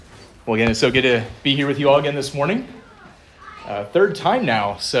Well, again, it's so good to be here with you all again this morning. Third time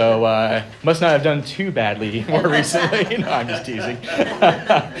now, so must not have done too badly more recently. No, I'm just teasing.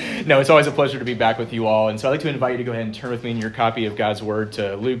 No, it's always a pleasure to be back with you all. And so I'd like to invite you to go ahead and turn with me in your copy of God's Word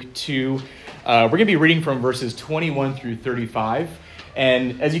to Luke 2. We're going to be reading from verses 21 through 35.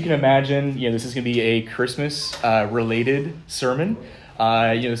 And as you can imagine, this is going to be a Christmas-related sermon.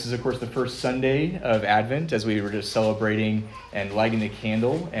 This is, of course, the first Sunday of Advent as we were just celebrating and lighting the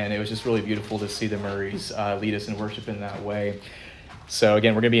candle. And it was just really beautiful to see the Murrays lead us in worship in that way. So,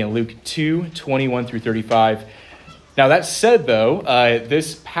 again, we're going to be in Luke 2, 21 through 35. Now, that said, though,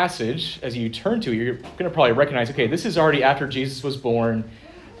 this passage, as you turn to it, you're going to probably recognize, okay, this is already after Jesus was born,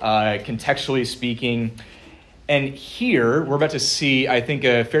 contextually speaking. And here, we're about to see, I think,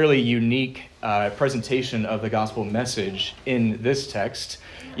 a fairly unique presentation of the gospel message in this text.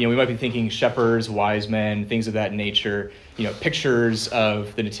 We might be thinking shepherds, wise men, things of that nature, pictures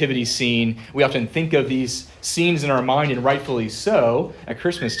of the nativity scene. We often think of these scenes in our mind, and rightfully so, at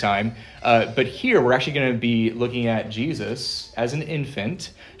Christmas time. But here, we're actually going to be looking at Jesus as an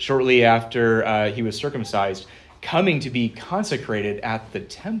infant, shortly after he was circumcised, coming to be consecrated at the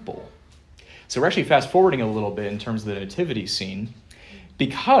temple. So we're actually fast-forwarding a little bit in terms of the nativity scene,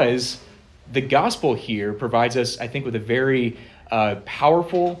 because the gospel here provides us, I think, with a very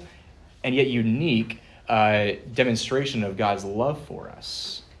powerful and yet unique demonstration of God's love for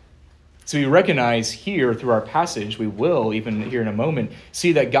us. So we recognize here through our passage, we will, even here in a moment,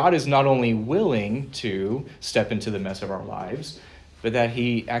 see that God is not only willing to step into the mess of our lives, but that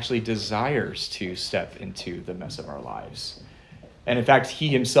he actually desires to step into the mess of our lives. And in fact, he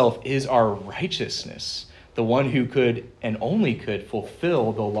himself is our righteousness, the one who could and only could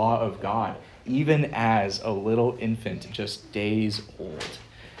fulfill the law of God, even as a little infant, just days old.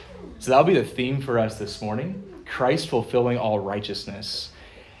 So that'll be the theme for us this morning, Christ fulfilling all righteousness.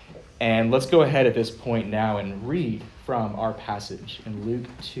 And let's go ahead at this point now and read from our passage in Luke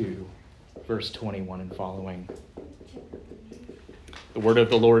 2, verse 21 and following. The word of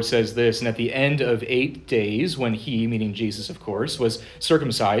the Lord says this, "And at the end of 8 days, when he," meaning Jesus, of course, "was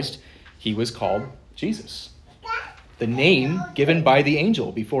circumcised, he was called Jesus, the name given by the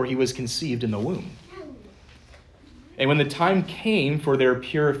angel before he was conceived in the womb. And when the time came for their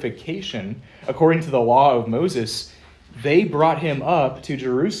purification, according to the law of Moses, they brought him up to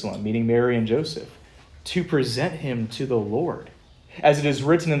Jerusalem," meaning Mary and Joseph, "to present him to the Lord. As it is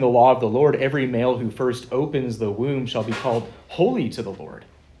written in the law of the Lord, every male who first opens the womb shall be called holy to the Lord.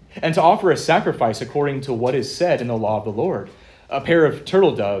 And to offer a sacrifice according to what is said in the law of the Lord, a pair of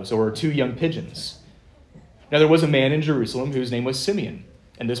turtle doves or 2 young pigeons. Now there was a man in Jerusalem whose name was Simeon,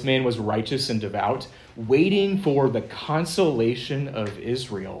 and this man was righteous and devout, waiting for the consolation of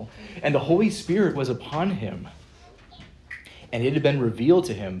Israel. And the Holy Spirit was upon him. And it had been revealed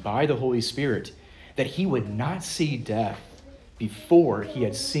to him by the Holy Spirit that he would not see death before he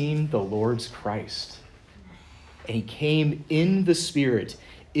had seen the Lord's Christ. And he came in the Spirit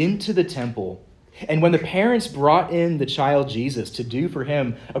into the temple. And when the parents brought in the child Jesus to do for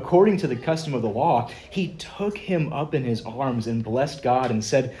him according to the custom of the law, he took him up in his arms and blessed God and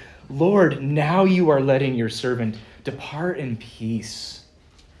said, 'Lord, now you are letting your servant depart in peace,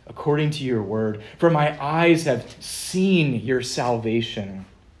 according to your word. For my eyes have seen your salvation,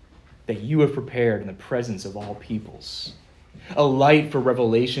 that you have prepared in the presence of all peoples, a light for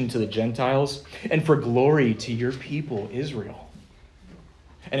revelation to the Gentiles and for glory to your people, Israel.'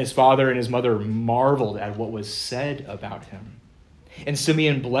 And his father and his mother marveled at what was said about him. And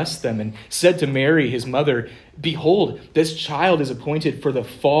Simeon blessed them and said to Mary, his mother, 'Behold, this child is appointed for the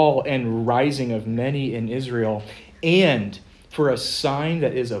fall and rising of many in Israel, and for a sign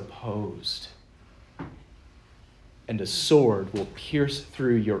that is opposed. And a sword will pierce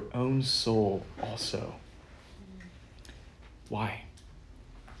through your own soul also.' Why?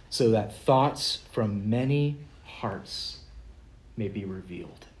 So that thoughts from many hearts may be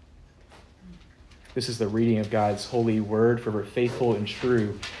revealed." This is the reading of God's holy word, forever faithful and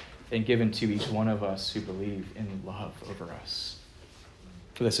true, and given to each one of us who believe in love over us.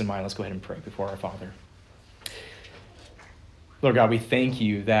 For this in mind, let's go ahead and pray before our Father. Lord God, we thank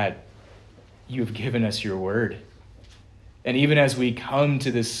you that you've given us your word. And even as we come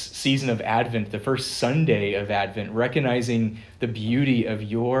to this season of Advent, the first Sunday of Advent, recognizing the beauty of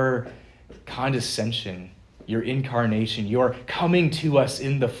your condescension, your incarnation, your coming to us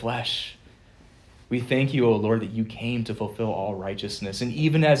in the flesh, we thank you, O Lord, that you came to fulfill all righteousness. And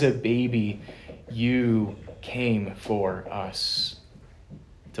even as a baby, you came for us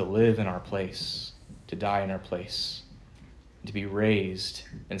to live in our place, to die in our place, to be raised,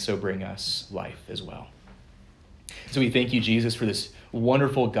 and so bring us life as well. So we thank you, Jesus, for this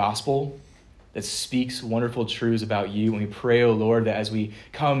wonderful gospel that speaks wonderful truths about you. And we pray, O Lord, that as we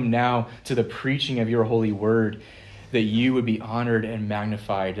come now to the preaching of your holy word, that you would be honored and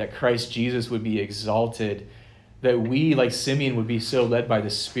magnified, that Christ Jesus would be exalted, that we, like Simeon, would be so led by the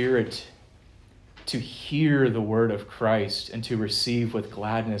Spirit to hear the word of Christ and to receive with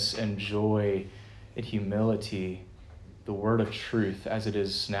gladness and joy and humility the word of truth as it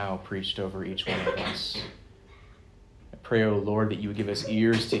is now preached over each one of us. I pray, O Lord, that you would give us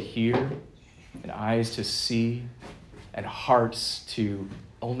ears to hear and eyes to see and hearts to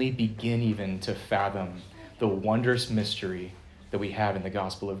only begin even to fathom the wondrous mystery that we have in the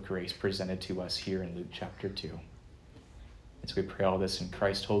gospel of grace presented to us here in Luke chapter 2. And so we pray all this in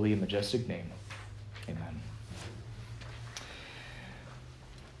Christ's holy and majestic name. Amen.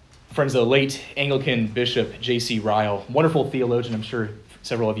 Friends, the late Anglican Bishop J.C. Ryle, wonderful theologian, I'm sure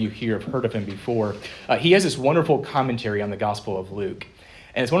several of you here have heard of him before. He has this wonderful commentary on the Gospel of Luke.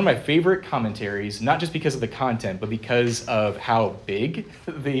 And it's one of my favorite commentaries, not just because of the content, but because of how big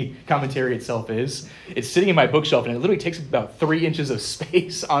the commentary itself is. It's sitting in my bookshelf, and it literally takes about 3 inches of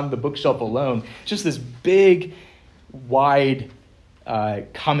space on the bookshelf alone. Just this big, wide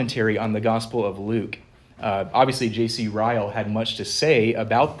commentary on the Gospel of Luke. Obviously, J.C. Ryle had much to say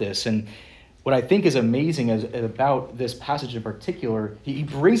about this, and what I think is amazing about this passage in particular, he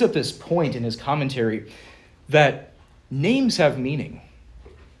brings up this point in his commentary that names have meaning.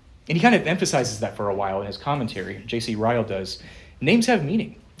 And he kind of emphasizes that for a while in his commentary. J.C. Ryle does. Names have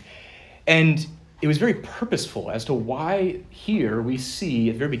meaning. And it was very purposeful as to why here we see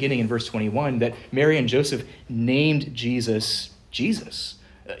at the very beginning in verse 21 that Mary and Joseph named Jesus,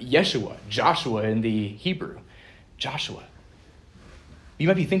 Yeshua, Joshua in the Hebrew, Joshua. You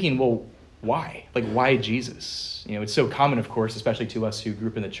might be thinking, well, why? Like, why Jesus? You know, it's so common, of course, especially to us who grew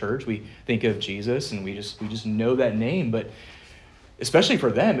up in the church. We think of Jesus and we just know that name, but especially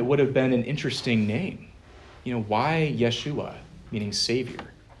for them, it would have been an interesting name. You know, why Yeshua, meaning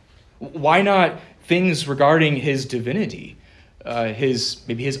Savior? Why not things regarding his divinity,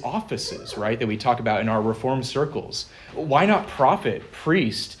 maybe his offices, right, that we talk about in our Reformed circles? Why not prophet,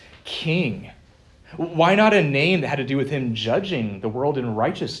 priest, king? Why not a name that had to do with him judging the world in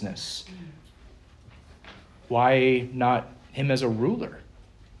righteousness? Why not him as a ruler,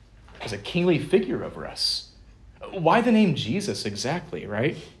 as a kingly figure over us? Why the name Jesus exactly,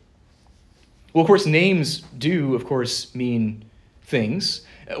 right? Well, of course, names do, of course, mean things.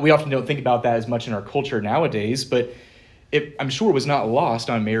 We often don't think about that as much in our culture nowadays, but I'm sure it was not lost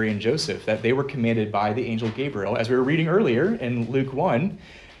on Mary and Joseph that they were commanded by the angel Gabriel, as we were reading earlier in Luke 1,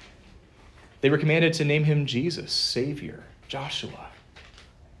 they were commanded to name him Jesus, Savior, Joshua.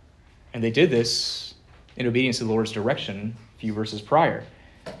 And they did this in obedience to the Lord's direction a few verses prior.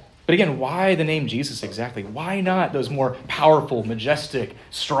 But again, why the name Jesus exactly? Why not those more powerful, majestic,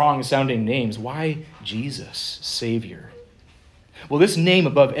 strong-sounding names? Why Jesus, Savior? Well, this name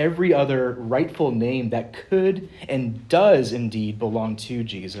above every other rightful name that could and does indeed belong to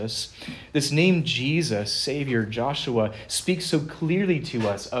Jesus, this name Jesus, Savior, Joshua, speaks so clearly to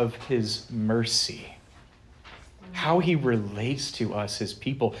us of his mercy, how he relates to us, his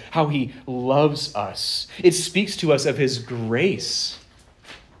people, how he loves us. It speaks to us of his grace.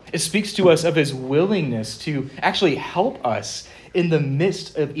 It speaks to us of his willingness to actually help us in the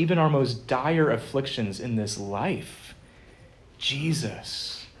midst of even our most dire afflictions in this life.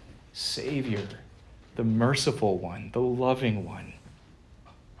 Jesus, Savior, the merciful one, the loving one.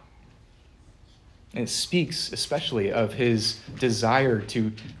 And it speaks especially of his desire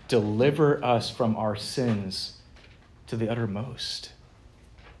to deliver us from our sins to the uttermost.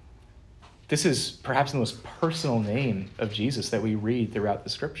 This is perhaps the most personal name of Jesus that we read throughout the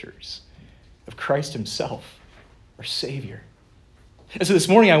scriptures, of Christ himself, our Savior. And so this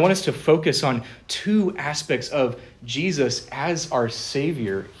morning, I want us to focus on 2 aspects of Jesus as our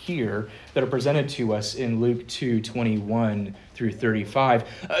Savior here that are presented to us in Luke 2:21 through 35.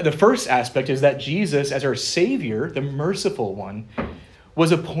 The first aspect is that Jesus, as our Savior, the merciful one,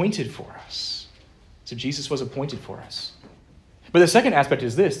 was appointed for us. So Jesus was appointed for us. But the second aspect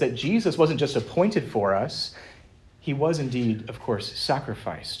is this, that Jesus wasn't just appointed for us, he was indeed, of course,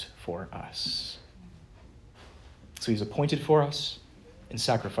 sacrificed for us. So he's appointed for us and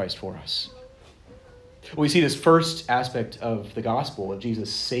sacrificed for us. We see this first aspect of the gospel of Jesus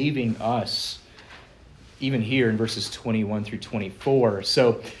saving us, even here in verses 21 through 24.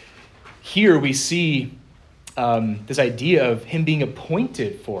 So here we see this idea of him being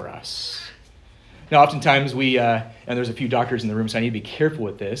appointed for us. Now, oftentimes and there's a few doctors in the room, so I need to be careful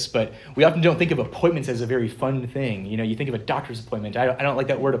with this, but we often don't think of appointments as a very fun thing. You know, you think of a doctor's appointment. I don't like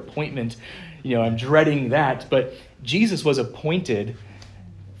that word appointment. You know, I'm dreading that. But Jesus was appointed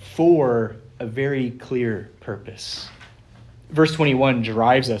for a very clear purpose. Verse 21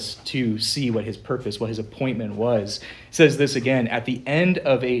 drives us to see what his purpose, what his appointment was. It says this again, at the end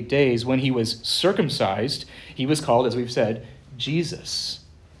of 8 days, when he was circumcised, he was called, as we've said, Jesus,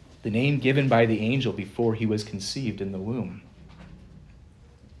 the name given by the angel before he was conceived in the womb.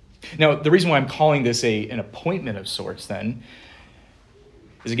 Now, the reason why I'm calling this an appointment of sorts, then,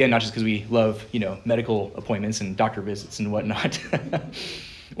 is again, not just because we love, medical appointments and doctor visits and whatnot,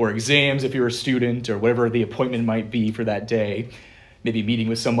 or exams if you're a student, or whatever the appointment might be for that day, maybe meeting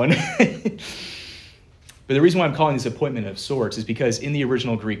with someone. But the reason why I'm calling this appointment of sorts is because in the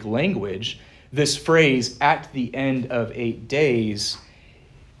original Greek language, this phrase, at the end of 8 days,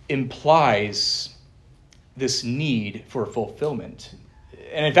 implies this need for fulfillment.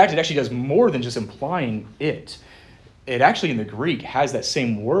 And in fact, it actually does more than just implying it. It actually, in the Greek, has that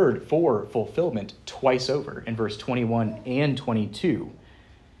same word for fulfillment twice over in verse 21 and 22.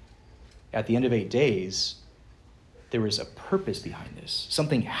 At the end of 8 days, there was a purpose behind this.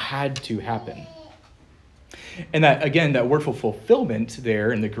 Something had to happen. And that, again, that word for fulfillment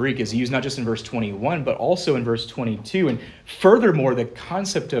there in the Greek is used not just in verse 21, but also in verse 22. And furthermore, the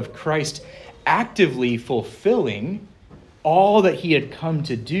concept of Christ actively fulfilling all that he had come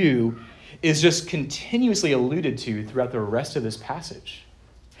to do is just continuously alluded to throughout the rest of this passage.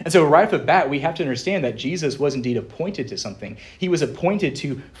 And so right off the bat, we have to understand that Jesus was indeed appointed to something. He was appointed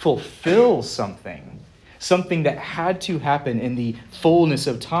to fulfill something that had to happen in the fullness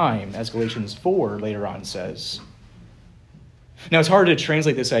of time, as Galatians 4 later on says. Now, it's hard to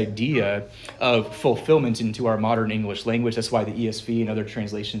translate this idea of fulfillment into our modern English language. That's why the ESV and other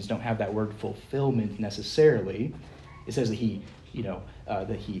translations don't have that word fulfillment necessarily. It says that he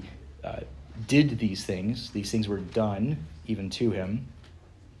did these things. These things were done even to him.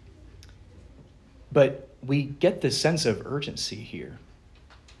 But we get the sense of urgency here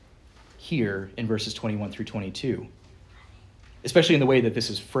in verses 21 through 22, especially in the way that this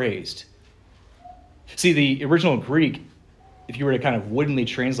is phrased. See, the original Greek, if you were to kind of woodenly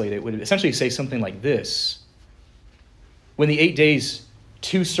translate it, would essentially say something like this. When the 8 days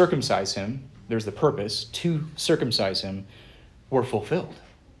to circumcise him, there's the purpose, to circumcise him, were fulfilled.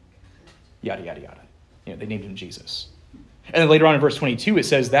 Yada, yada, yada. They named him Jesus. And then later on in verse 22, it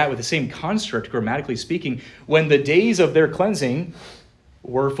says that with the same construct, grammatically speaking, when the days of their cleansing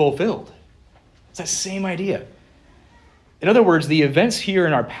were fulfilled. It's that same idea. In other words, the events here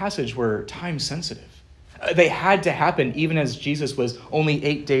in our passage were time sensitive. They had to happen even as Jesus was only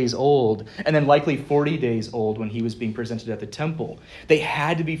 8 days old, and then likely 40 days old when he was being presented at the temple. They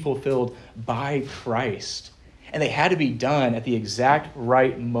had to be fulfilled by Christ. And they had to be done at the exact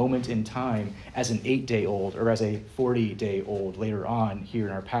right moment in time as an 8-day-old or as a 40-day-old later on here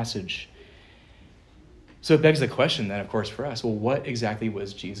in our passage. So it begs the question then, of course, for us, well, what exactly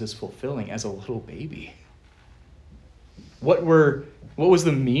was Jesus fulfilling as a little baby? What was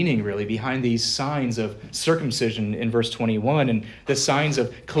the meaning really behind these signs of circumcision in verse 21 and the signs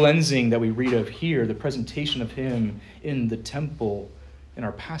of cleansing that we read of here, the presentation of him in the temple in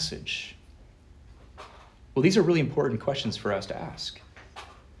our passage? Well, these are really important questions for us to ask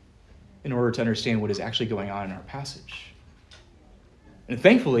in order to understand what is actually going on in our passage. And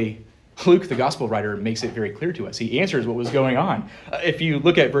thankfully, Luke, the gospel writer, makes it very clear to us. He answers what was going on. If you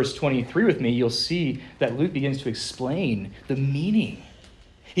look at verse 23 with me, you'll see that Luke begins to explain the meaning.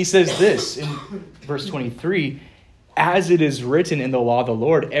 He says this in verse 23, as it is written in the law of the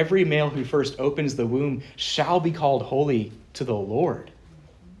Lord, every male who first opens the womb shall be called holy to the Lord.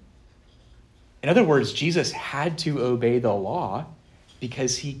 In other words, Jesus had to obey the law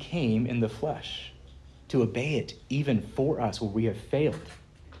because he came in the flesh to obey it even for us where we have failed.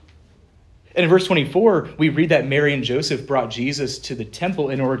 And in verse 24, we read that Mary and Joseph brought Jesus to the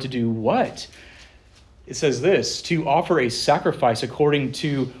temple in order to do what? It says this, to offer a sacrifice according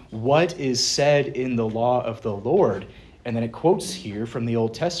to what is said in the law of the Lord. And then it quotes here from the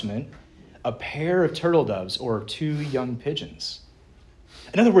Old Testament, a pair of turtle doves or 2 young pigeons.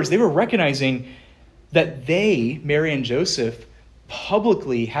 In other words, they were recognizing that they, Mary and Joseph,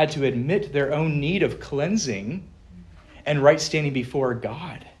 publicly had to admit their own need of cleansing and right standing before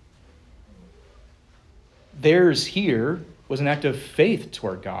God. Theirs here was an act of faith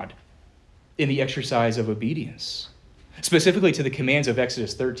toward God in the exercise of obedience, specifically to the commands of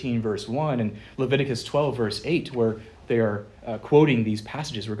Exodus 13, verse 1, and Leviticus 12, verse 8, where they are quoting these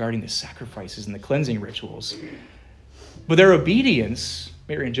passages regarding the sacrifices and the cleansing rituals. But their obedience,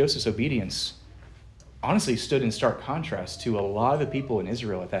 Mary and Joseph's obedience, honestly stood in stark contrast to a lot of the people in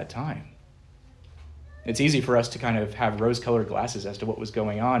Israel at that time. It's easy for us to kind of have rose-colored glasses as to what was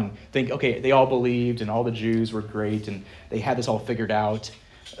going on and think, okay, they all believed and all the Jews were great and they had this all figured out.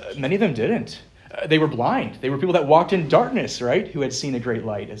 Many of them didn't. They were blind. They were people that walked in darkness, right? Who had seen a great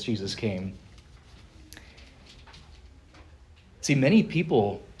light as Jesus came. See, many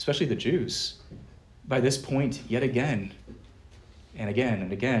people, especially the Jews, by this point, yet again and again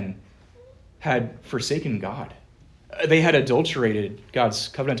and again, had forsaken God. They had adulterated God's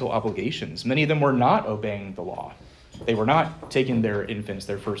covenantal obligations. Many of them were not obeying the law. They were not taking their infants,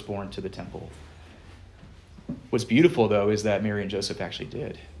 their firstborn, to the temple. What's beautiful, though, is that Mary and Joseph actually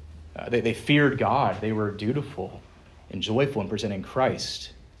did. They feared God. They were dutiful and joyful in presenting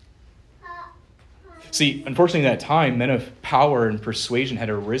Christ. See, unfortunately, at that time, men of power and persuasion had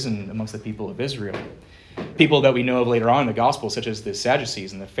arisen amongst the people of Israel. People that we know of later on in the gospel, such as the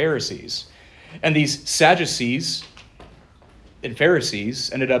Sadducees and the Pharisees. And these Sadducees and Pharisees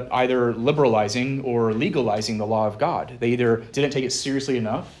ended up either liberalizing or legalizing the law of God. They either didn't take it seriously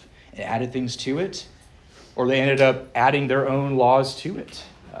enough and added things to it, or they ended up adding their own laws to it.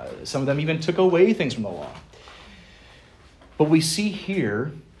 Some of them even took away things from the law. But we see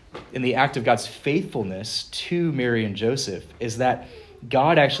here in the act of God's faithfulness to Mary and Joseph is that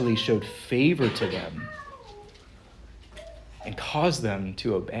God actually showed favor to them and caused them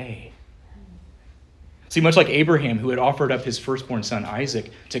to obey. See, much like Abraham, who had offered up his firstborn son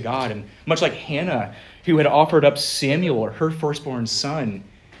Isaac to God, and much like Hannah, who had offered up Samuel, or her firstborn son,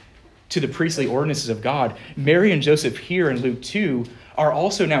 to the priestly ordinances of God, Mary and Joseph here in Luke 2 are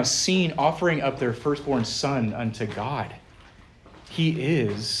also now seen offering up their firstborn son unto God. He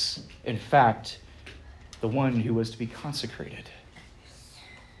is, in fact, the one who was to be consecrated.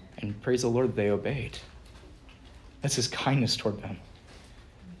 And praise the Lord that they obeyed. That's his kindness toward them.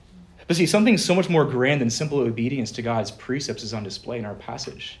 But see, something so much more grand than simple obedience to God's precepts is on display in our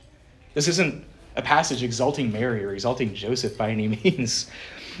passage. This isn't a passage exalting Mary or exalting Joseph by any means.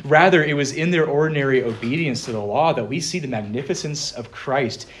 Rather, it was in their ordinary obedience to the law that we see the magnificence of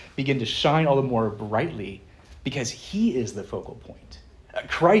Christ begin to shine all the more brightly, because he is the focal point.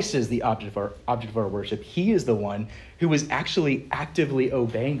 Christ is the object of our worship. He is the one who was actually actively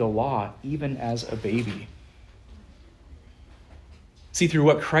obeying the law, even as a baby. See, through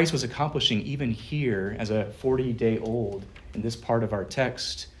what Christ was accomplishing even here as a 40-day-old in this part of our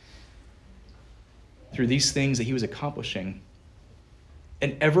text, through these things that he was accomplishing,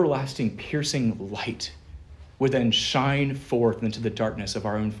 an everlasting piercing light would then shine forth into the darkness of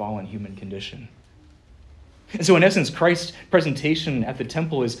our own fallen human condition. And so in essence, Christ's presentation at the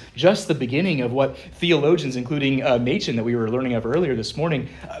temple is just the beginning of what theologians, including Machen that we were learning of earlier this morning,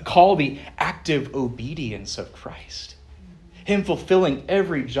 call the active obedience of Christ. Him fulfilling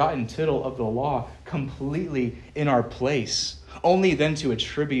every jot and tittle of the law completely in our place, only then to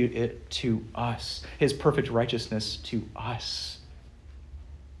attribute it to us, his perfect righteousness to us.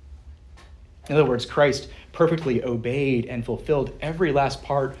 In other words, Christ perfectly obeyed and fulfilled every last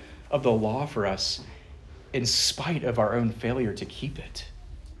part of the law for us in spite of our own failure to keep it,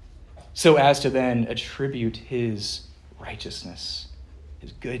 so as to then attribute his righteousness,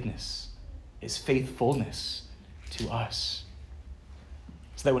 his goodness, his faithfulness to us.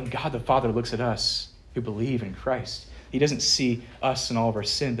 So that when God the Father looks at us who believe in Christ, he doesn't see us and all of our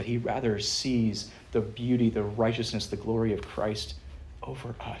sin, but he rather sees the beauty, the righteousness, the glory of Christ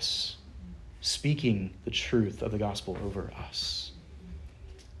over us, speaking the truth of the gospel over us.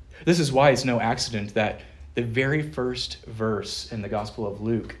 This is why it's no accident that the very first verse in the Gospel of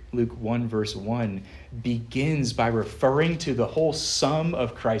Luke, Luke 1 verse 1, begins by referring to the whole sum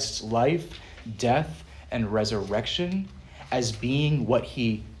of Christ's life, death, and resurrection as being what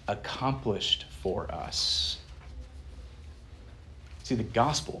he accomplished for us. See, the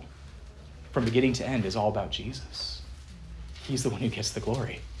gospel, from beginning to end, is all about Jesus. He's the one who gets the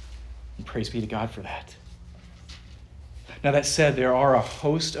glory. And praise be to God for that. Now, that said, there are a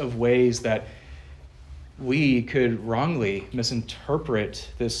host of ways that we could wrongly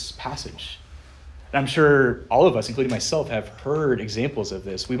misinterpret this passage. And I'm sure all of us, including myself, have heard examples of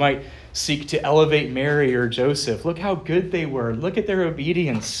this. We might seek to elevate Mary or Joseph. Look how good they were. Look at their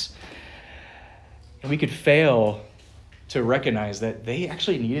obedience. And we could fail to recognize that they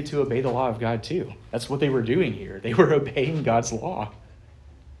actually needed to obey the law of God too. That's what they were doing here. They were obeying God's law.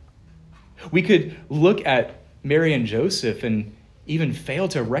 We could look at Mary and Joseph and even fail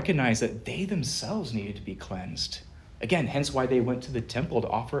to recognize that they themselves needed to be cleansed. Again, hence why they went to the temple to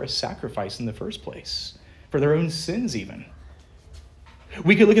offer a sacrifice in the first place, for their own sins even.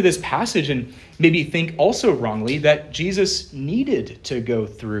 We could look at this passage and maybe think also wrongly that Jesus needed to go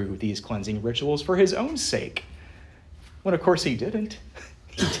through these cleansing rituals for his own sake, when of course he didn't.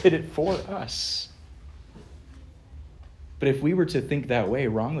 He did it for us. But if we were to think that way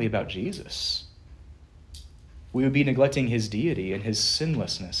wrongly about Jesus, we would be neglecting his deity and his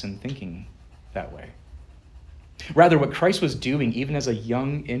sinlessness in thinking that way. Rather, what Christ was doing, even as a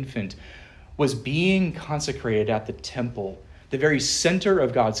young infant, was being consecrated at the temple, the very center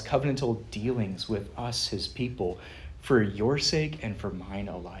of God's covenantal dealings with us, his people, for your sake and for mine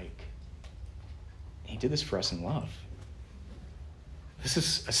alike. He did this for us in love. This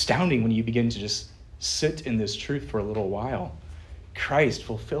is astounding when you begin to just sit in this truth for a little while. Christ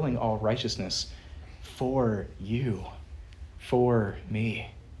fulfilling all righteousness for you, for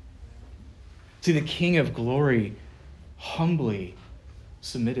me. See, the King of glory humbly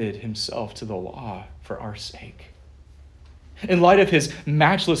submitted himself to the law for our sake. In light of his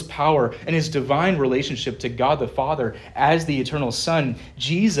matchless power and his divine relationship to God the Father as the eternal Son,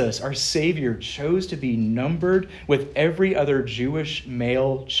 Jesus, our Savior, chose to be numbered with every other Jewish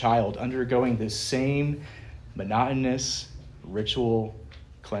male child undergoing this same monotonous ritual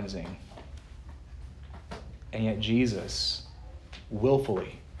cleansing. And yet Jesus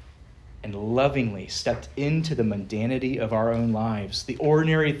willfully and lovingly stepped into the mundanity of our own lives, the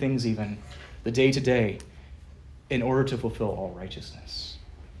ordinary things even, the day-to-day, in order to fulfill all righteousness.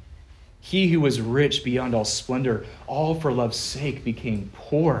 He who was rich beyond all splendor, all for love's sake, became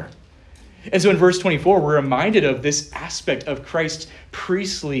poor. And so in verse 24, we're reminded of this aspect of Christ's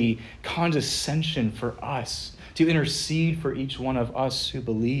priestly condescension for us, to intercede for each one of us who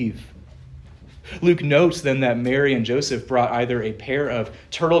believe. Luke notes then that Mary and Joseph brought either a pair of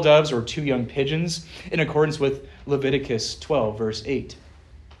turtle doves or 2 young pigeons in accordance with Leviticus 12, verse 8.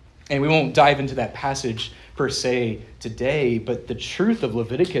 And we won't dive into that passage per se today, but the truth of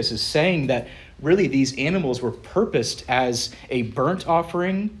Leviticus is saying that really these animals were purposed as a burnt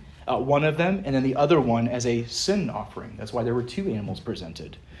offering, one of them, and then the other one as a sin offering. That's why there were 2 animals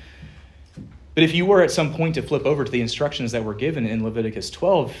presented. But if you were at some point to flip over to the instructions that were given in Leviticus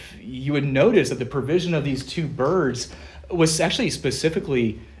 12, you would notice that the provision of these 2 birds was actually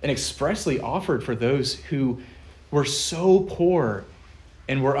specifically and expressly offered for those who were so poor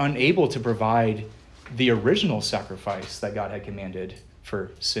and were unable to provide the original sacrifice that God had commanded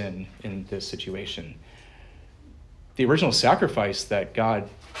for sin in this situation. The original sacrifice that God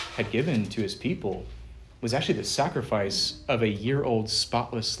had given to his people was actually the sacrifice of a year-old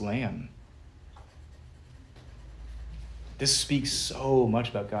spotless lamb. This speaks so much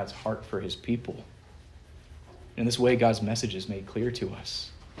about God's heart for his people. In this way, God's message is made clear to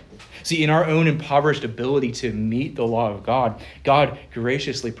us. See, in our own impoverished ability to meet the law of God, God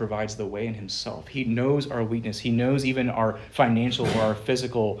graciously provides the way in himself. He knows our weakness. He knows even our financial or our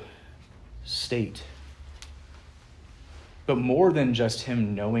physical state. But more than just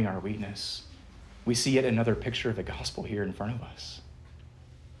him knowing our weakness, we see yet another picture of the gospel here in front of us.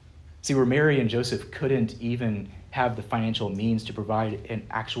 See, where Mary and Joseph couldn't even have the financial means to provide an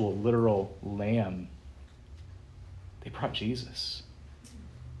actual literal lamb, they brought Jesus,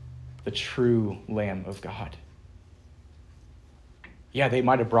 the true Lamb of God. Yeah, they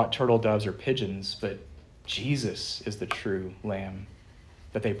might have brought turtle doves or pigeons, but Jesus is the true Lamb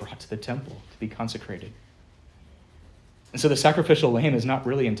that they brought to the temple to be consecrated. And so the sacrificial lamb is not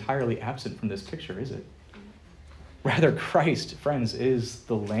really entirely absent from this picture, is it? Rather, Christ, friends, is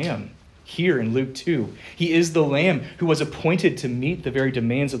the Lamb here in Luke 2. He is the Lamb who was appointed to meet the very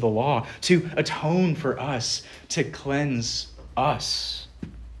demands of the law, to atone for us, to cleanse us.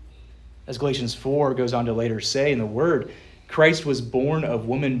 As Galatians 4 goes on to later say in the Word, Christ was born of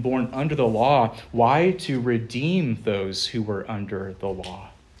woman born under the law. Why? To redeem those who were under the law.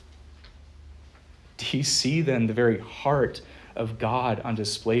 Do you see then the very heart of God on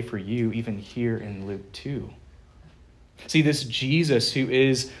display for you even here in Luke 2? See, this Jesus who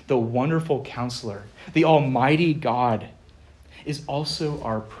is the wonderful counselor, the almighty God, is also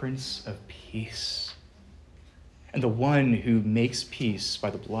our Prince of Peace and the one who makes peace by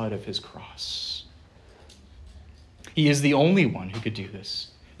the blood of his cross. He is the only one who could do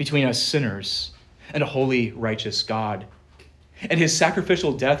this between us sinners and a holy, righteous God. And his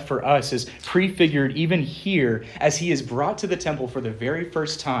sacrificial death for us is prefigured even here as he is brought to the temple for the very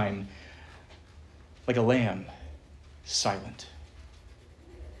first time like a lamb, silent.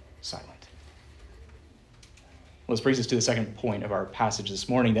 Silent. Well, this brings us to the second point of our passage this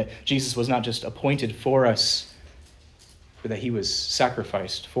morning, that Jesus was not just appointed for us, but that he was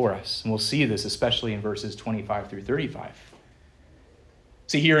sacrificed for us. And we'll see this especially in verses 25 through 35.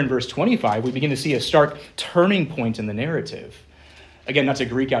 See, here in verse 25, we begin to see a stark turning point in the narrative. Again, not to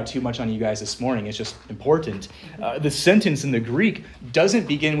Greek out too much on you guys this morning, it's just important. The sentence in the Greek doesn't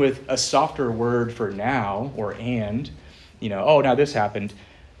begin with a softer word for now or and, oh, now this happened.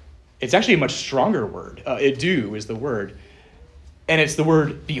 It's actually a much stronger word. Idu is the word. And it's the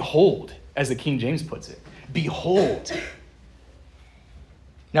word behold, as the King James puts it. behold.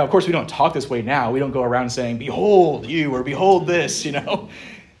 Now, of course, we don't talk this way now. We don't go around saying, behold you, or behold this,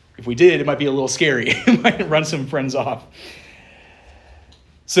 If we did, it might be a little scary. It might run some friends off.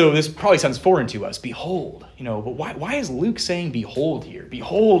 So this probably sounds foreign to us. Behold, but why is Luke saying behold here?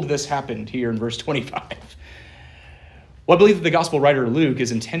 Behold, this happened here in verse 25. Well, I believe that the gospel writer Luke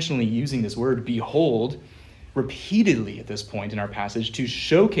is intentionally using this word behold repeatedly at this point in our passage to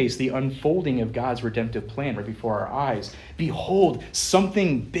showcase the unfolding of God's redemptive plan right before our eyes. Behold,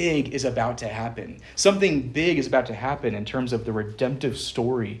 something big is about to happen. Something big is about to happen in terms of the redemptive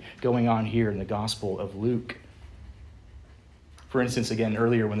story going on here in the Gospel of Luke. For instance, again,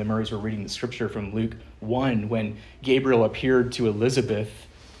 earlier when the Murrays were reading the scripture from Luke 1, when Gabriel appeared to Elizabeth,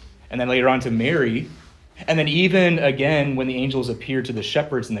 and then later on to Mary, and then even again when the angels appeared to the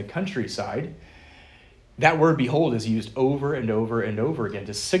shepherds in the countryside, that word behold is used over and over and over again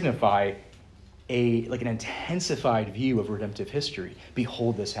to signify an intensified view of redemptive history.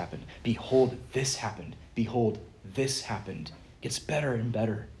 Behold, this happened. Behold, this happened. Behold, this happened. It's better and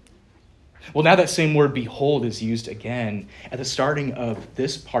better. Well, now that same word behold is used again at the starting of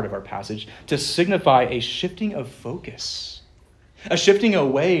this part of our passage to signify a shifting of focus, a shifting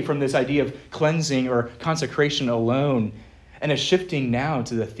away from this idea of cleansing or consecration alone, and a shifting now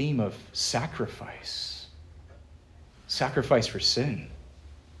to the theme of sacrifice. Sacrifice for sin.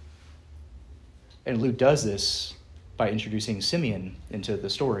 And Luke does this by introducing Simeon into the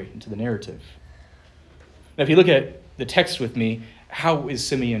story, into the narrative. Now, if you look at the text with me, how is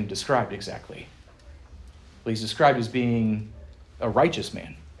Simeon described exactly? Well, he's described as being a righteous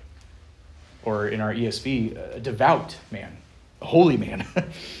man, or in our ESV, a devout man, a holy man,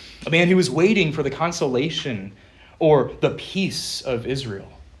 a man who was waiting for the consolation or the peace of Israel.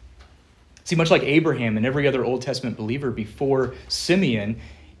 See, much like Abraham and every other Old Testament believer before Simeon,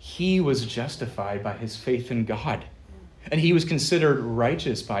 he was justified by his faith in God. And he was considered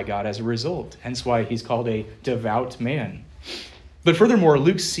righteous by God as a result, hence why he's called a devout man. But furthermore,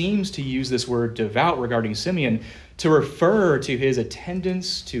 Luke seems to use this word devout regarding Simeon to refer to his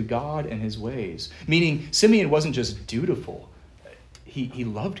attendance to God and his ways, meaning Simeon wasn't just dutiful, he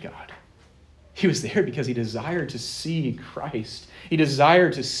loved God. He was there because he desired to see Christ. He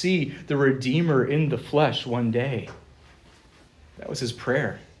desired to see the Redeemer in the flesh one day. That was his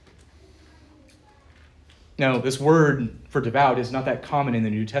prayer. Now, this word for devout is not that common in the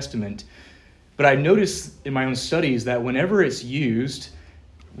New Testament, but I noticed in my own studies that whenever it's used,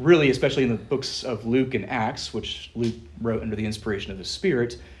 really, especially in the books of Luke and Acts, which Luke wrote under the inspiration of the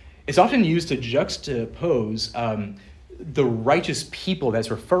Spirit, it's often used to juxtapose the righteous people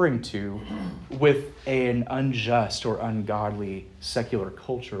that's referring to with an unjust or ungodly secular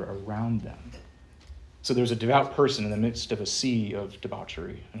culture around them. So there's a devout person in the midst of a sea of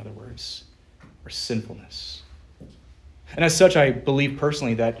debauchery, in other words, or sinfulness. And as such, I believe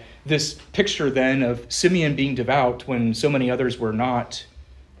personally that this picture then of Simeon being devout when so many others were not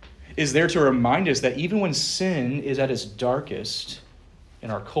is there to remind us that even when sin is at its darkest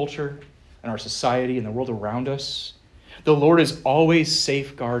in our culture, in our society, in the world around us, the Lord is always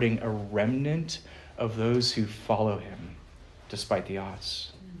safeguarding a remnant of those who follow him despite the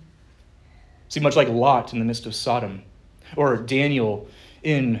odds. See, much like Lot in the midst of Sodom, or Daniel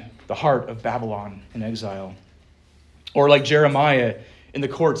in the heart of Babylon in exile, or like Jeremiah in the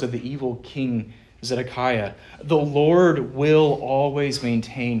courts of the evil king Zedekiah, the Lord will always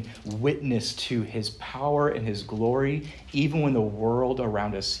maintain witness to his power and his glory, even when the world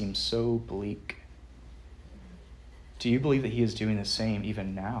around us seems so bleak. Do you believe that he is doing the same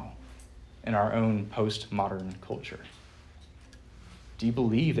even now in our own postmodern culture? Do you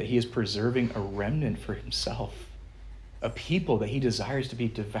believe that he is preserving a remnant for himself, a people that he desires to be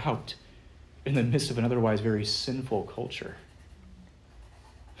devout in the midst of an otherwise very sinful culture?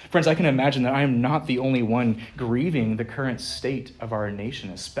 Friends, I can imagine that I am not the only one grieving the current state of our nation,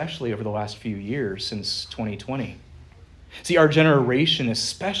 especially over the last few years since 2020. See, our generation,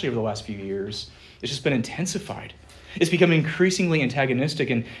 especially over the last few years, has just been intensified. It's become increasingly antagonistic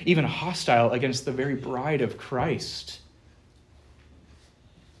and even hostile against the very bride of Christ.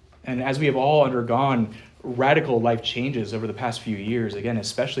 And as we have all undergone radical life changes over the past few years, again,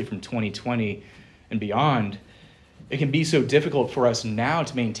 especially from 2020 and beyond, it can be so difficult for us now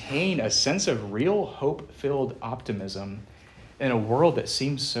to maintain a sense of real hope-filled optimism in a world that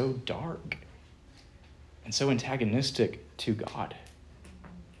seems so dark and so antagonistic to God.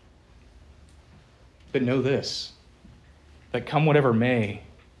 But know this, that come whatever may,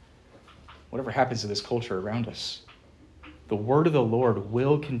 whatever happens to this culture around us, the word of the Lord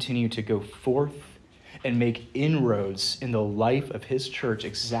will continue to go forth and make inroads in the life of his church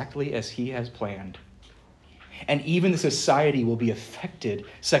exactly as he has planned. And even the society will be affected,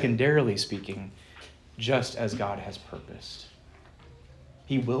 secondarily speaking, just as God has purposed.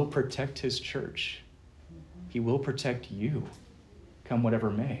 He will protect his church. He will protect you, come whatever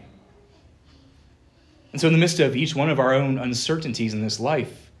may. And so in the midst of each one of our own uncertainties in this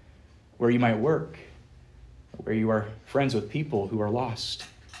life, where you might work, where you are friends with people who are lost,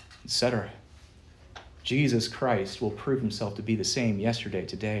 etc., Jesus Christ will prove himself to be the same yesterday,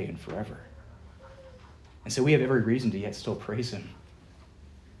 today, and forever. And so we have every reason to yet still praise him.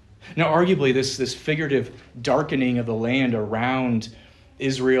 Now, arguably, this figurative darkening of the land around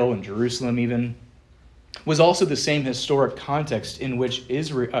Israel and Jerusalem even was also the same historic context in which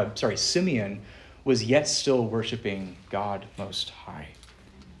Simeon was yet still worshiping God Most High.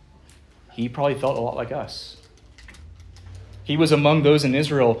 He probably felt a lot like us. He was among those in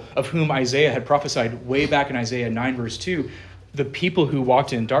Israel of whom Isaiah had prophesied way back in Isaiah 9, verse 2. The people who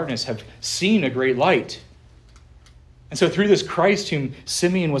walked in darkness have seen a great light. And so through this Christ whom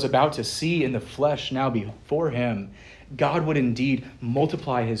Simeon was about to see in the flesh now before him, God would indeed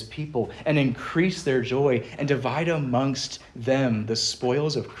multiply his people and increase their joy and divide amongst them the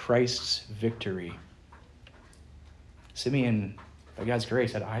spoils of Christ's victory. Simeon, by God's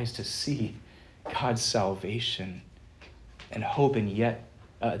grace, had eyes to see God's salvation and hope in yet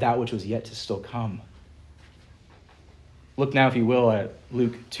that which was yet to still come. Look now, if you will, at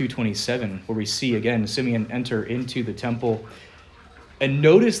Luke 2:27, where we see again Simeon enter into the temple. And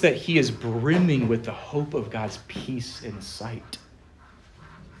notice that he is brimming with the hope of God's peace in sight.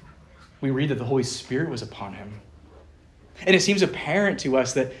 We read that the Holy Spirit was upon him. And it seems apparent to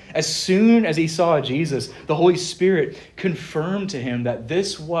us that as soon as he saw Jesus, the Holy Spirit confirmed to him that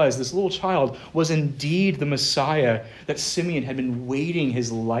this little child was indeed the Messiah that Simeon had been waiting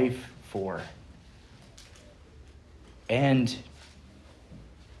his life for. And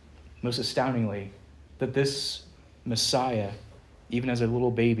most astoundingly, that this Messiah, even as a little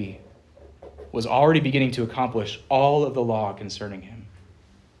baby, was already beginning to accomplish all of the law concerning him.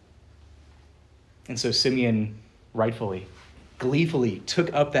 And so Simeon rightfully, gleefully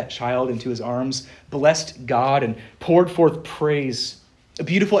took up that child into his arms, blessed God, and poured forth praise, a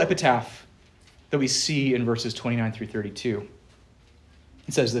beautiful epitaph that we see in verses 29 through 32.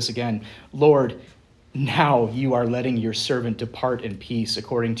 It says this again, "Lord, now you are letting your servant depart in peace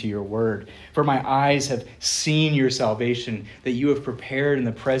according to your word. For my eyes have seen your salvation, that you have prepared in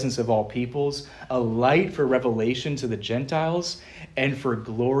the presence of all peoples, a light for revelation to the Gentiles and for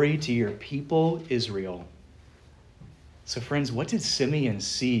glory to your people Israel." So friends, what did Simeon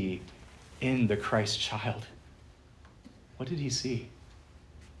see in the Christ child? What did he see?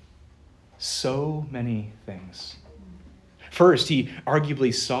 So many things. First, he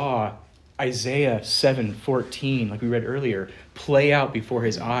arguably saw Isaiah 7:14, like we read earlier, play out before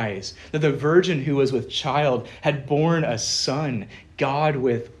his eyes. That the virgin who was with child had borne a son, God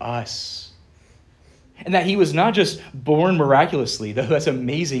with us. And that he was not just born miraculously, though that's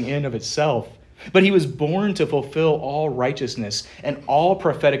amazing in of itself, but he was born to fulfill all righteousness and all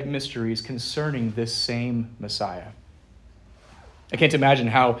prophetic mysteries concerning this same Messiah. I can't imagine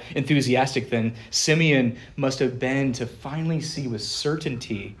how enthusiastic then Simeon must have been to finally see with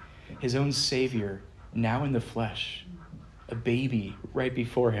certainty his own Savior, now in the flesh, a baby right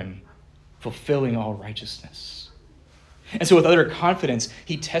before him, fulfilling all righteousness. And so with utter confidence,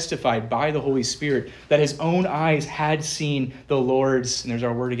 he testified by the Holy Spirit that his own eyes had seen the Lord's, and there's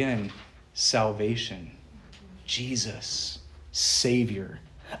our word again, salvation. Jesus, Savior,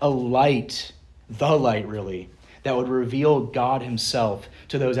 a light, the light really, that would reveal God himself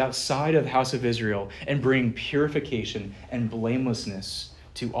to those outside of the house of Israel and bring purification and blamelessness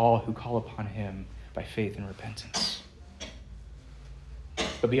to all who call upon him by faith and repentance.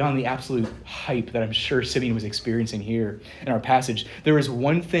 But beyond the absolute hype that I'm sure Simeon was experiencing here in our passage, there is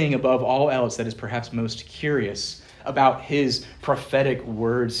one thing above all else that is perhaps most curious about his prophetic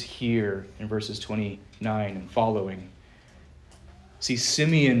words here in verses 29 and following. See,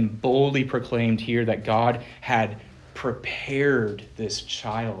 Simeon boldly proclaimed here that God had prepared this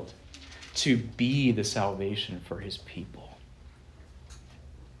child to be the salvation for his people.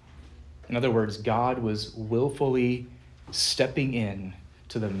 In other words, God was willfully stepping in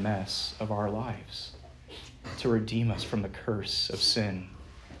to the mess of our lives to redeem us from the curse of sin,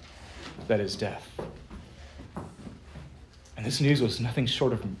 that is death. And this news was nothing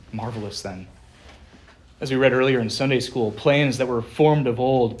short of marvelous then. As we read earlier in Sunday school, plans that were formed of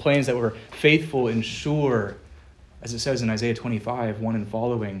old, plans that were faithful and sure, as it says in Isaiah 25, 1 and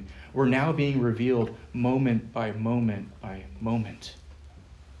following, were now being revealed moment by moment by moment.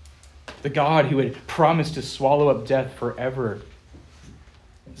 The God who had promised to swallow up death forever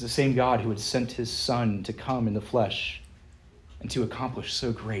It's the same God who had sent his Son to come in the flesh and to accomplish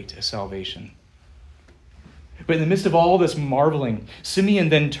so great a salvation. But in the midst of all this marveling, Simeon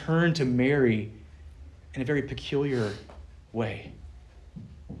then turned to Mary in a very peculiar way.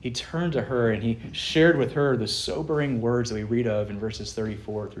 He turned to her and he shared with her the sobering words that we read of in verses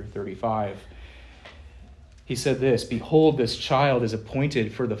 34 through 35. He said this, "Behold, this child is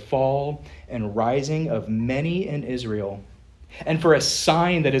appointed for the fall and rising of many in Israel, and for a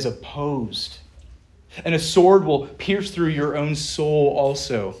sign that is opposed. And a sword will pierce through your own soul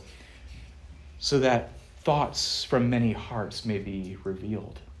also, so that thoughts from many hearts may be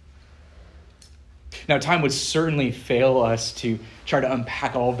revealed." Now, time would certainly fail us to try to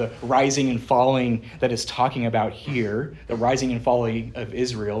unpack all the rising and falling that is talking about here, the rising and falling of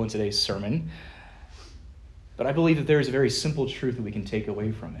Israel in today's sermon. But I believe that there is a very simple truth that we can take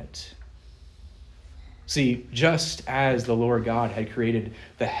away from it. See, just as the Lord God had created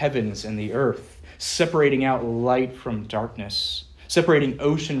the heavens and the earth, separating out light from darkness, separating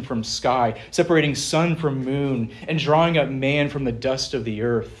ocean from sky, separating sun from moon, and drawing up man from the dust of the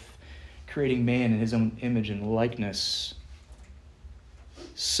earth, creating man in his own image and likeness,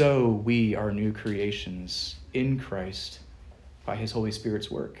 so we are new creations in Christ by his Holy Spirit's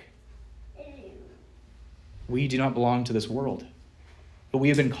work. We do not belong to this world, but we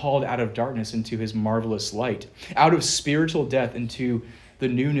have been called out of darkness into his marvelous light, out of spiritual death into the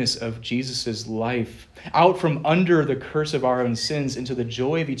newness of Jesus' life, out from under the curse of our own sins into the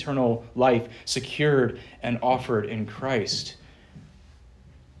joy of eternal life secured and offered in Christ.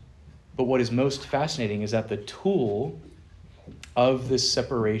 But what is most fascinating is that the tool of this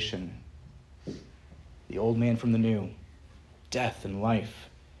separation, the old man from the new, death and life,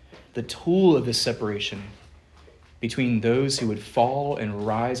 the tool of this separation between those who would fall and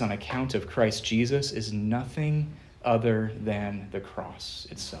rise on account of Christ Jesus is nothing other than the cross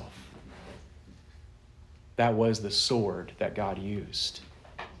itself. That was the sword that God used.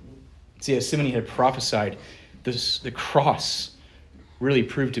 See, as Simeon had prophesied, the cross really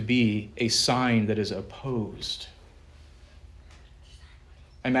proved to be a sign that is opposed.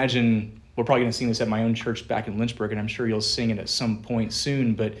 I imagine we're probably going to sing this at my own church back in Lynchburg, and I'm sure you'll sing it at some point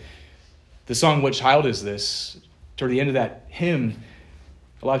soon, but the song, "What Child Is This?" toward the end of that hymn,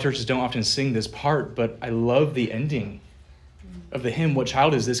 a lot of churches don't often sing this part, but I love the ending of the hymn, "What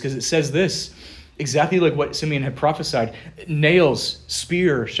Child Is This?" because it says this, exactly like what Simeon had prophesied: "Nails,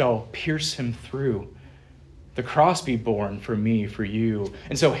 spear shall pierce him through. The cross be borne for me, for you.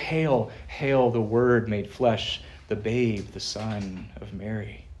 And so hail, hail the Word made flesh, the babe, the Son of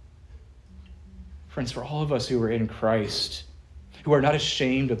Mary." Friends, for all of us who are in Christ, who are not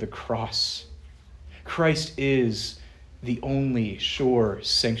ashamed of the cross, Christ is the only sure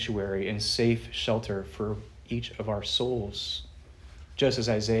sanctuary and safe shelter for each of our souls, just as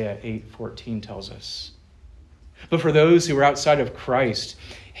Isaiah 8:14 tells us. But for those who are outside of Christ,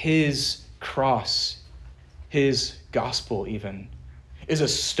 his cross, his gospel even, is a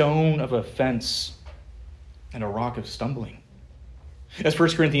stone of offense and a rock of stumbling. As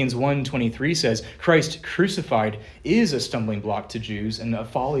 1 Corinthians 1:23 says, Christ crucified is a stumbling block to Jews and a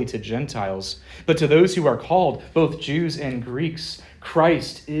folly to Gentiles. But to those who are called, both Jews and Greeks,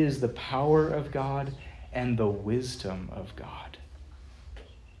 Christ is the power of God and the wisdom of God.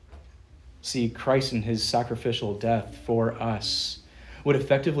 See, Christ in his sacrificial death for us would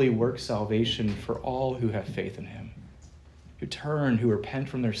effectively work salvation for all who have faith in him, who turn, who repent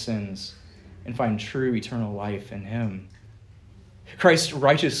from their sins, and find true eternal life in him. Christ's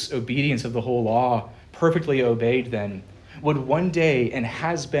righteous obedience of the whole law, perfectly obeyed then, would one day and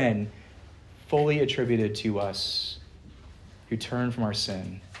has been fully attributed to us who turn from our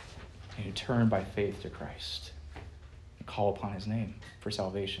sin and who turn by faith to Christ and call upon his name for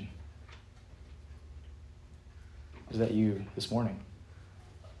salvation. Is that you this morning?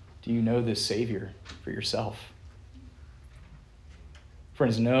 Do you know this Savior for yourself?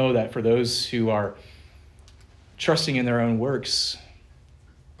 Friends, know that for those who are trusting in their own works,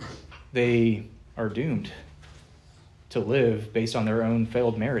 they are doomed to live based on their own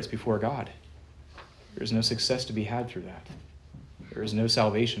failed merits before God. There is no success to be had through that. There is no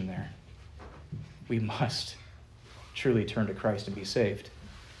salvation there. We must truly turn to Christ and be saved.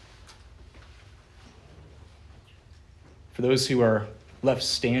 For those who are left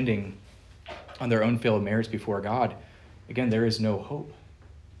standing on their own failed merits before God, again, there is no hope.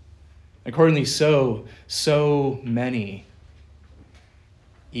 Accordingly, so many,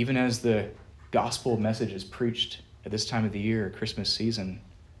 even as the gospel message is preached at this time of the year, Christmas season,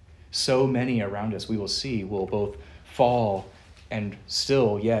 so many around us we will see will both fall and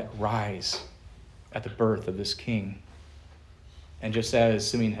still yet rise at the birth of this King. And just as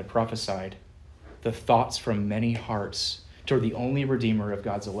Simeon had prophesied, the thoughts from many hearts toward the only Redeemer of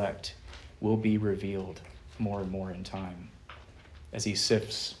God's elect will be revealed more and more in time as he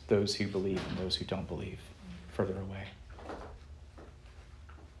sifts those who believe and those who don't believe further away.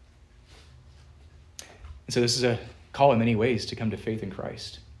 And so this is a call in many ways to come to faith in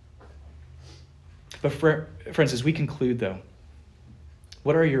Christ. But friends, as we conclude though,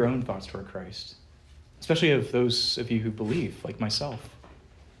 what are your own thoughts toward Christ? Especially of those of you who believe, like myself.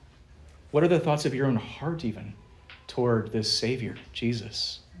 What are the thoughts of your own heart even toward this Savior,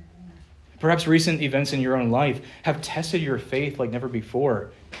 Jesus? Perhaps recent events in your own life have tested your faith like never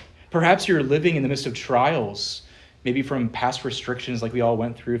before. Perhaps you're living in the midst of trials, maybe from past restrictions like we all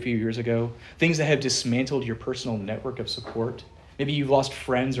went through a few years ago, things that have dismantled your personal network of support. Maybe you've lost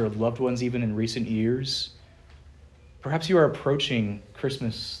friends or loved ones even in recent years. Perhaps you are approaching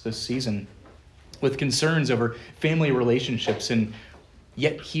Christmas this season with concerns over family relationships and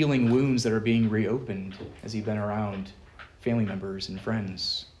yet healing wounds that are being reopened as you've been around family members and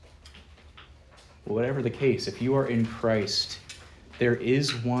friends. Well, whatever the case, if you are in Christ, there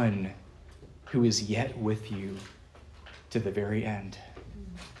is one who is yet with you to the very end,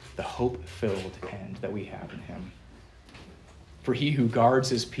 the hope-filled end that we have in him. For he who guards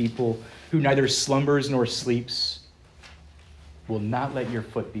his people, who neither slumbers nor sleeps, will not let your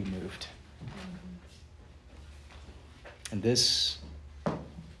foot be moved. And this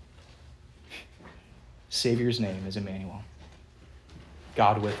Savior's name is Emmanuel.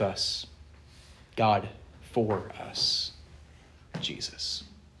 God with us. God for us. Jesus.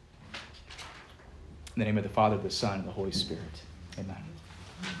 In the name of the Father, the Son, and the Holy Spirit. Amen.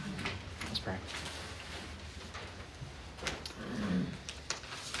 Let's pray.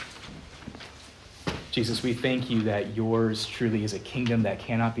 Jesus, we thank you that yours truly is a kingdom that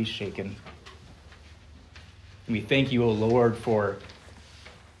cannot be shaken. And we thank you, O Lord, for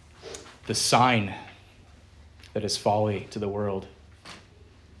the sign that is folly to the world,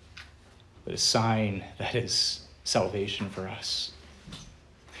 but a sign that is salvation for us.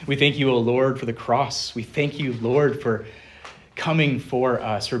 We thank you, O Lord, for the cross. We thank you, Lord, for coming for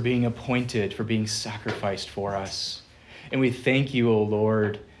us, for being appointed, for being sacrificed for us. And we thank you, O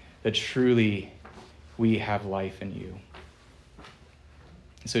Lord, that truly we have life in you.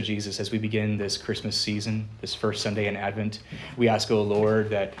 So Jesus, as we begin this Christmas season, this first Sunday in Advent, we ask, O Lord,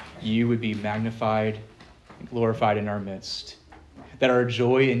 that you would be magnified and glorified in our midst, that our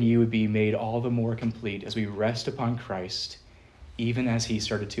joy in you would be made all the more complete as we rest upon Christ, even as he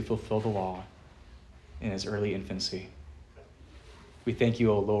started to fulfill the law in his early infancy. We thank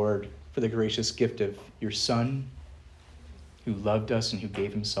you, O Lord, for the gracious gift of your Son, who loved us and who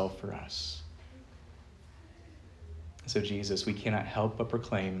gave himself for us. So Jesus, we cannot help but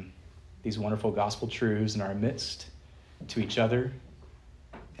proclaim these wonderful gospel truths in our midst to each other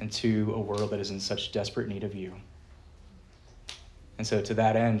and to a world that is in such desperate need of you. And so to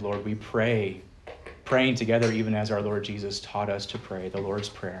that end, Lord, we pray, praying together even as our Lord Jesus taught us to pray, the Lord's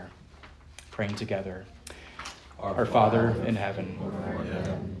Prayer, praying together. Our Father in heaven,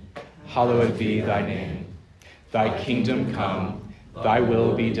 hallowed be thy name. Thy kingdom come, thy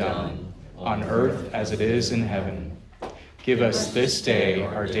will be done, on earth as it is in heaven. Give us this day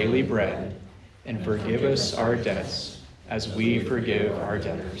our daily bread, and forgive us our debts as we forgive our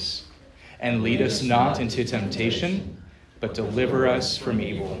debtors. And lead us not into temptation, but deliver us from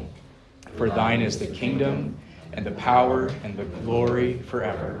evil. For thine is the kingdom, and the power, and the glory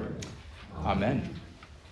forever. Amen.